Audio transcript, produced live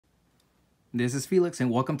This is Felix,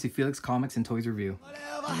 and welcome to Felix Comics and Toys Review.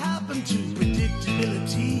 Whatever happened to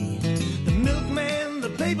predictability? The milkman, the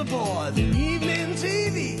paperboy, the evening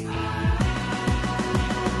TV.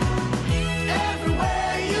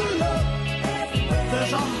 Everywhere you look,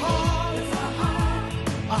 there's a heart,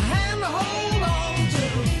 a hand to hold on to.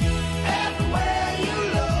 Everywhere you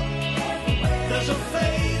look, there's a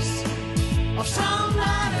face of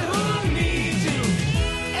somebody who needs you.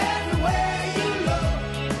 Everywhere you look,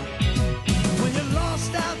 when you're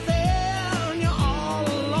lost out there and you're all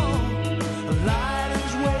alone, a light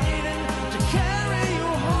is waiting to carry you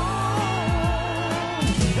home.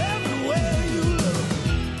 Everywhere you look,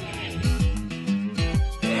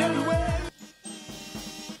 everywhere.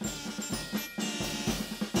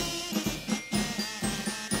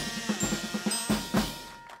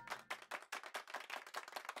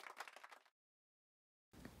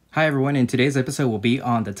 Hi everyone, and today's episode will be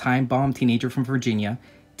on the time bomb teenager from Virginia,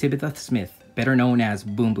 Tabitha Smith, better known as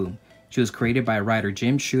Boom Boom. She was created by writer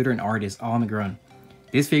Jim Shooter and artist Al McGrone.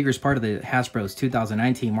 This figure is part of the Hasbro's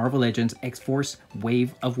 2019 Marvel Legends X-Force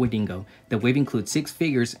Wave of Wendigo. The wave includes 6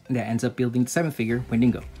 figures that ends up building the 7th figure,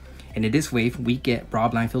 Wendigo. And in this wave, we get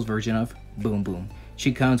Rob Liefeld's version of Boom Boom.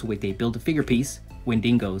 She comes with a Build-A-Figure piece,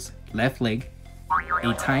 Wendigo's left leg,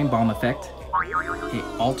 a time bomb effect, an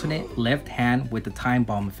alternate left hand with the time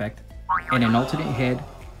bomb effect, and an alternate head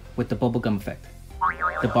with the bubblegum effect.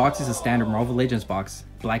 The box is a standard Marvel Legends box,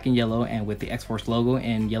 black and yellow and with the X-Force logo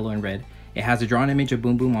in yellow and red. It has a drawn image of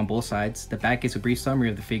Boom Boom on both sides. The back is a brief summary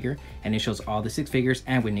of the figure, and it shows all the 6 figures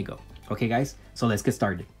and Wendigo. Okay guys, so let's get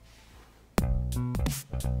started.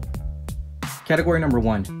 Category number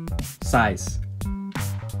 1, size.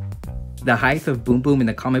 The height of Boom Boom in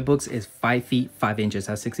the comic books is 5 feet 5 inches,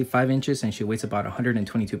 that's 65 inches, and she weighs about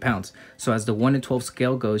 122 pounds. So as the 1 to 12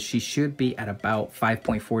 scale goes, she should be at about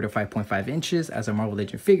 5.4 to 5.5 inches as a Marvel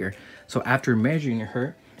Legend figure. So after measuring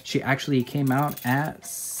her, she actually came out at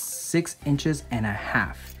 6 inches and a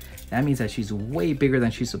half. That means that she's way bigger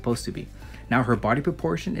than she's supposed to be. Now her body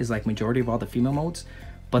proportion is like majority of all the female molds,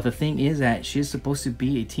 but the thing is that she's supposed to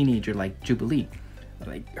be a teenager like Jubilee.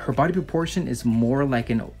 Like her body proportion is more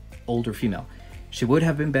like an older female. She would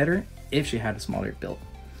have been better if she had a smaller build.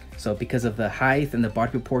 So because of the height and the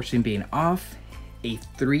body proportion being off, a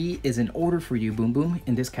 3 is in order for you, Boom Boom,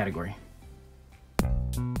 in this category.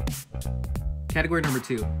 Category number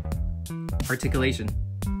 2, articulation.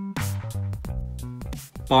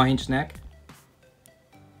 Ball hinge neck,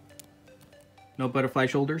 no butterfly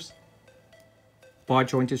shoulders, ball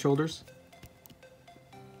jointed shoulders,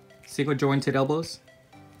 single jointed elbows,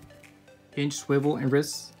 hinge swivel and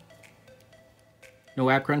wrists, no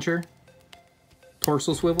ab cruncher,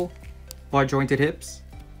 torso swivel, bar jointed hips,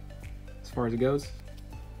 as far as it goes,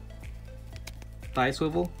 thigh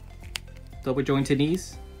swivel, double jointed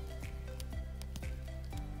knees,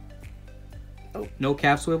 no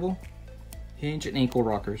calf swivel, hinge and ankle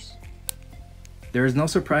rockers. There is no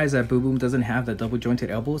surprise that Boom Boom doesn't have the double jointed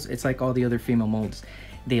elbows. It's like all the other female molds.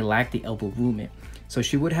 They lack the elbow movement. So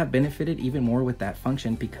she would have benefited even more with that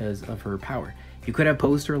function because of her power. You could have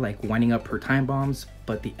posed her like winding up her time bombs,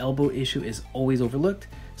 but the elbow issue is always overlooked,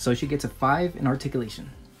 so she gets a 5 in articulation.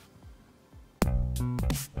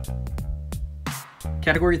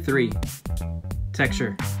 Category 3,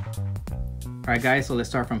 texture. Alright guys, so let's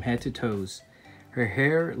start from head to toes. Her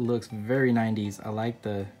hair looks very 90s. I like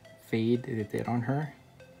the fade it did on her.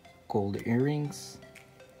 Gold earrings,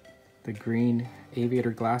 the green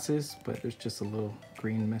aviator glasses, but there's just a little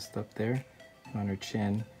green messed up there on her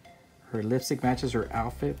chin. Her lipstick matches her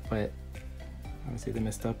outfit, but obviously they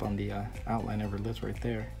messed up on the outline of her lips right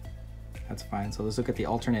there. That's fine. So let's look at the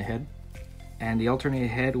alternate head. And the alternate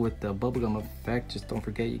head with the bubblegum effect, just don't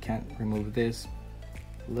forget you can't remove this.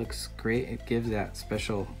 Looks great. It gives that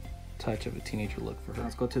special touch of a teenager look for her.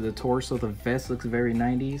 Let's go to the torso. The vest looks very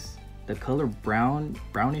 90s. The color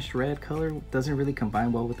brownish red color doesn't really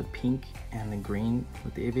combine well with the pink and the green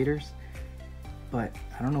with the aviators. But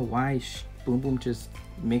I don't know why Boom Boom just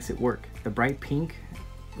makes it work. The bright pink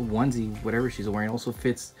onesie, whatever she's wearing, also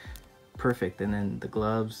fits perfect. And then the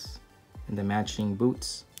gloves and the matching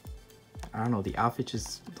boots. I don't know, the outfit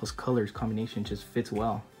just, those colors combination just fits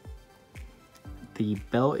well. The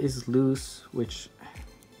belt is loose, which,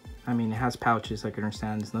 I mean, it has pouches, I can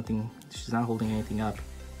understand. There's nothing, she's not holding anything up.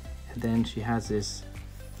 And then she has this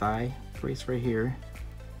thigh brace right here,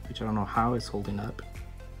 which I don't know how it's holding up,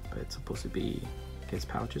 but it's supposed to be, gets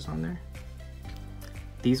pouches on there.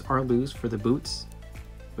 These are loose for the boots,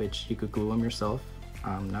 which you could glue them yourself.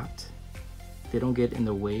 Not. They don't get in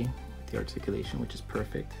the way with the articulation, which is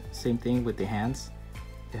perfect. Same thing with the hands.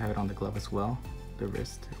 They have it on the glove as well. The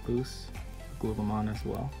wrist loose, glue them on as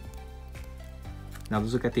well. Now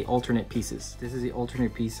let's look at the alternate pieces. This is the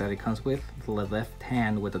alternate piece that it comes with. The left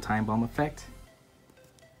hand with the time bomb effect.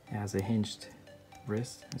 It has a hinged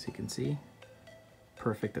wrist, as you can see.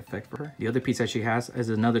 Perfect effect for her. The other piece that she has is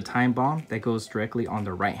another time bomb that goes directly on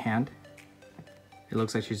the right hand. It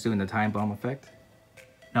looks like she's doing the time bomb effect.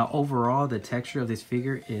 Now overall, the texture of this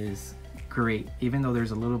figure is great, even though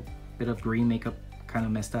there's a little bit of green makeup kind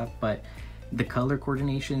of messed up, but the color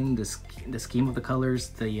coordination, the scheme of the colors,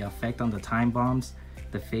 the effect on the time bombs,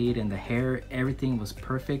 the fade and the hair, everything was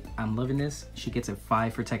perfect. I'm loving this. She gets a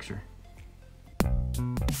 5 for texture.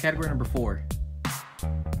 Category number 4,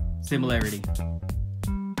 similarity.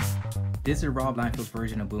 This is Rob Liefeld's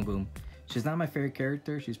version of Boom Boom. She's not my favorite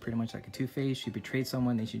character. She's pretty much like a two-faced. She betrayed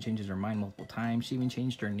someone, then she changes her mind multiple times. She even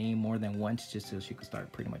changed her name more than once just so she could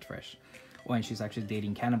start pretty much fresh. When she's actually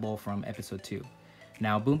dating Cannonball from episode 2.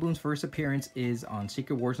 Now, Boom Boom's first appearance is on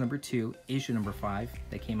Secret Wars number 2, issue number 5,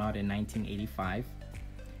 that came out in 1985.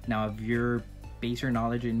 Now, if you're base your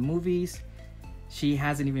knowledge in movies, she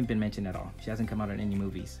hasn't even been mentioned at all. She hasn't come out in any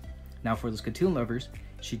movies. Now, for those cartoon lovers,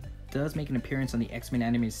 she does make an appearance on the X-Men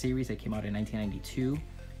animated series that came out in 1992,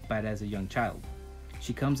 but as a young child.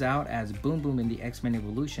 She comes out as Boom Boom in the X-Men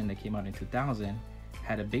Evolution that came out in 2000,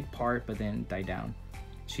 had a big part but then died down.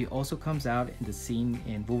 She also comes out in the scene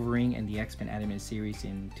in Wolverine and the X-Men animated series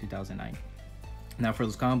in 2009. Now for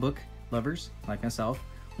those comic book lovers like myself,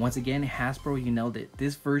 once again, Hasbro, you nailed it.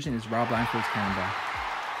 This version is Rob Liefeld's Cannonball.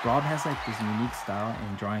 Rob has like this unique style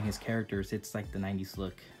in drawing his characters. It's like the 90s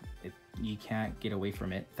look. You can't get away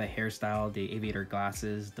from it. The hairstyle, the aviator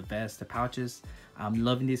glasses, the vest, the pouches. I'm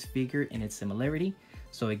loving this figure in its similarity.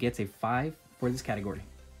 So it gets a 5 for this category.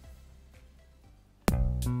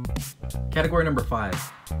 Category number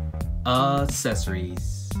 5,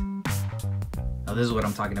 accessories. Now this is what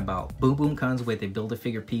I'm talking about. Boom Boom comes with a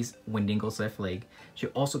Build-A-Figure piece Wendigo left leg. She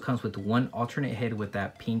also comes with one alternate head with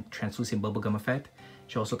that pink translucent bubblegum effect.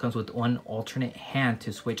 She also comes with one alternate hand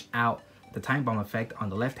to switch out the time bomb effect on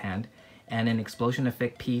the left hand, and an explosion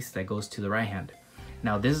effect piece that goes to the right hand.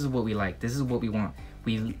 Now this is what we like. This is what we want.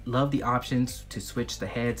 We love the options to switch the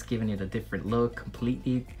heads, giving it a different look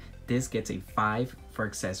completely. This gets a 5 for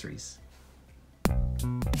accessories.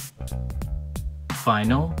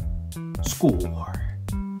 Final score.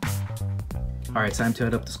 All right, time to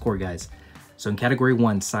add up the score, guys. So in category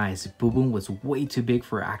 1, size, Boom Boom was way too big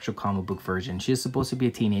for her actual comic book version. She is supposed to be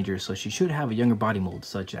a teenager, so she should have a younger body mold,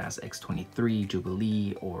 such as X23,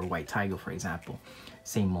 Jubilee, or White Tiger, for example.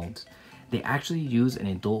 Same molds. They actually use an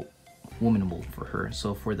adult woman mold for her,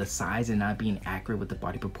 so for the size and not being accurate with the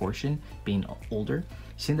body proportion, being older,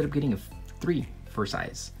 she ended up getting a 3 for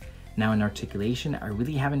size. Now in articulation, I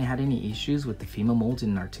really haven't had any issues with the female molds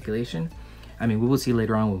in articulation. I mean, we will see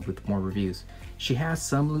later on with more reviews. She has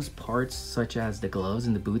some loose parts, such as the gloves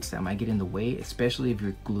and the boots, that might get in the way, especially if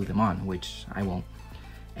you glue them on, which I won't.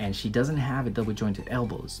 And she doesn't have a double jointed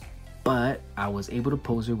elbows, but I was able to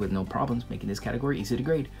pose her with no problems, making this category easy to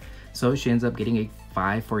grade. So she ends up getting a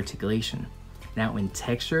 5 for articulation. Now in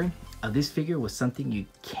texture, this figure was something you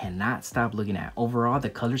cannot stop looking at. Overall, the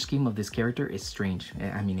color scheme of this character is strange.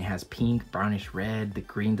 I mean, it has pink, brownish red, the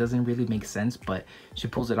green doesn't really make sense, but she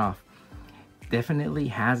pulls it off. Definitely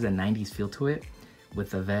has a 90s feel to it, with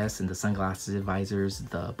the vest and the sunglasses, visors,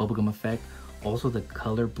 the bubblegum effect, also the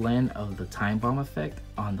color blend of the time bomb effect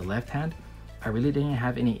on the left hand. I really didn't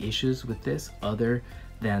have any issues with this other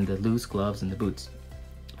than the loose gloves and the boots,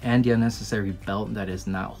 and the unnecessary belt that is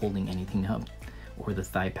not holding anything up, or the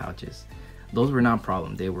thigh pouches. Those were not a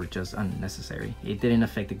problem, they were just unnecessary. It didn't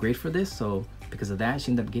affect the grade for this, so because of that,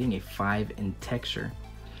 she ended up getting a 5 in texture.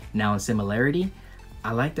 Now in similarity,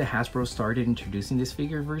 I like that Hasbro started introducing these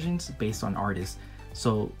figure versions based on artists.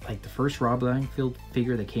 So like the first Rob Liefeld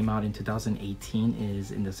figure that came out in 2018 is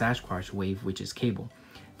in the Sasquatch wave, which is Cable.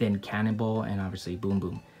 Then Cannonball and obviously Boom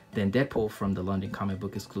Boom. Then Deadpool from the London comic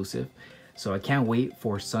book exclusive. So I can't wait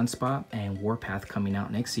for Sunspot and Warpath coming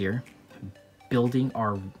out next year, building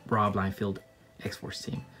our Rob Liefeld X-Force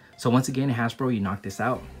team. So once again, Hasbro, you knocked this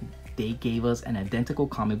out. They gave us an identical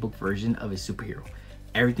comic book version of a superhero.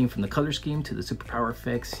 Everything from the color scheme to the superpower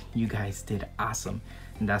effects, you guys did awesome.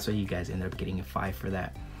 And that's why you guys ended up getting a 5 for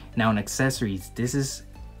that. Now in accessories, this is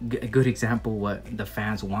a good example what the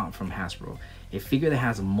fans want from Hasbro. A figure that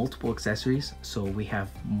has multiple accessories, so we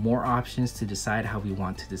have more options to decide how we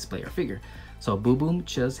want to display our figure. So Boom Boom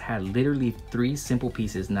just had literally 3 simple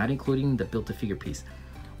pieces, not including the Build-A-Figure piece.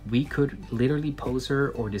 We could literally pose her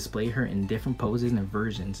or display her in different poses and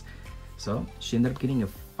versions. So she ended up getting a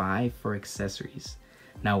 5 for accessories.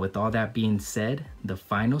 Now with all that being said, the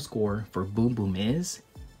final score for Boom Boom is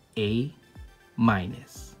A-.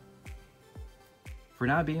 For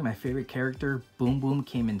not being my favorite character, Boom Boom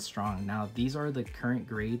came in strong. Now these are the current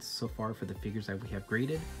grades so far for the figures that we have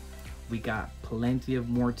graded. We got plenty of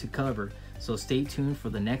more to cover, so stay tuned for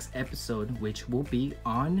the next episode, which will be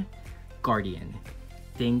on Guardian.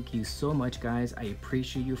 Thank you so much, guys. I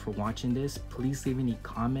appreciate you for watching this. Please leave any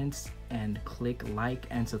comments and click like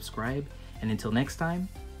and subscribe. And until next time,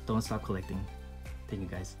 don't stop collecting. Thank you,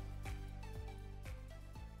 guys.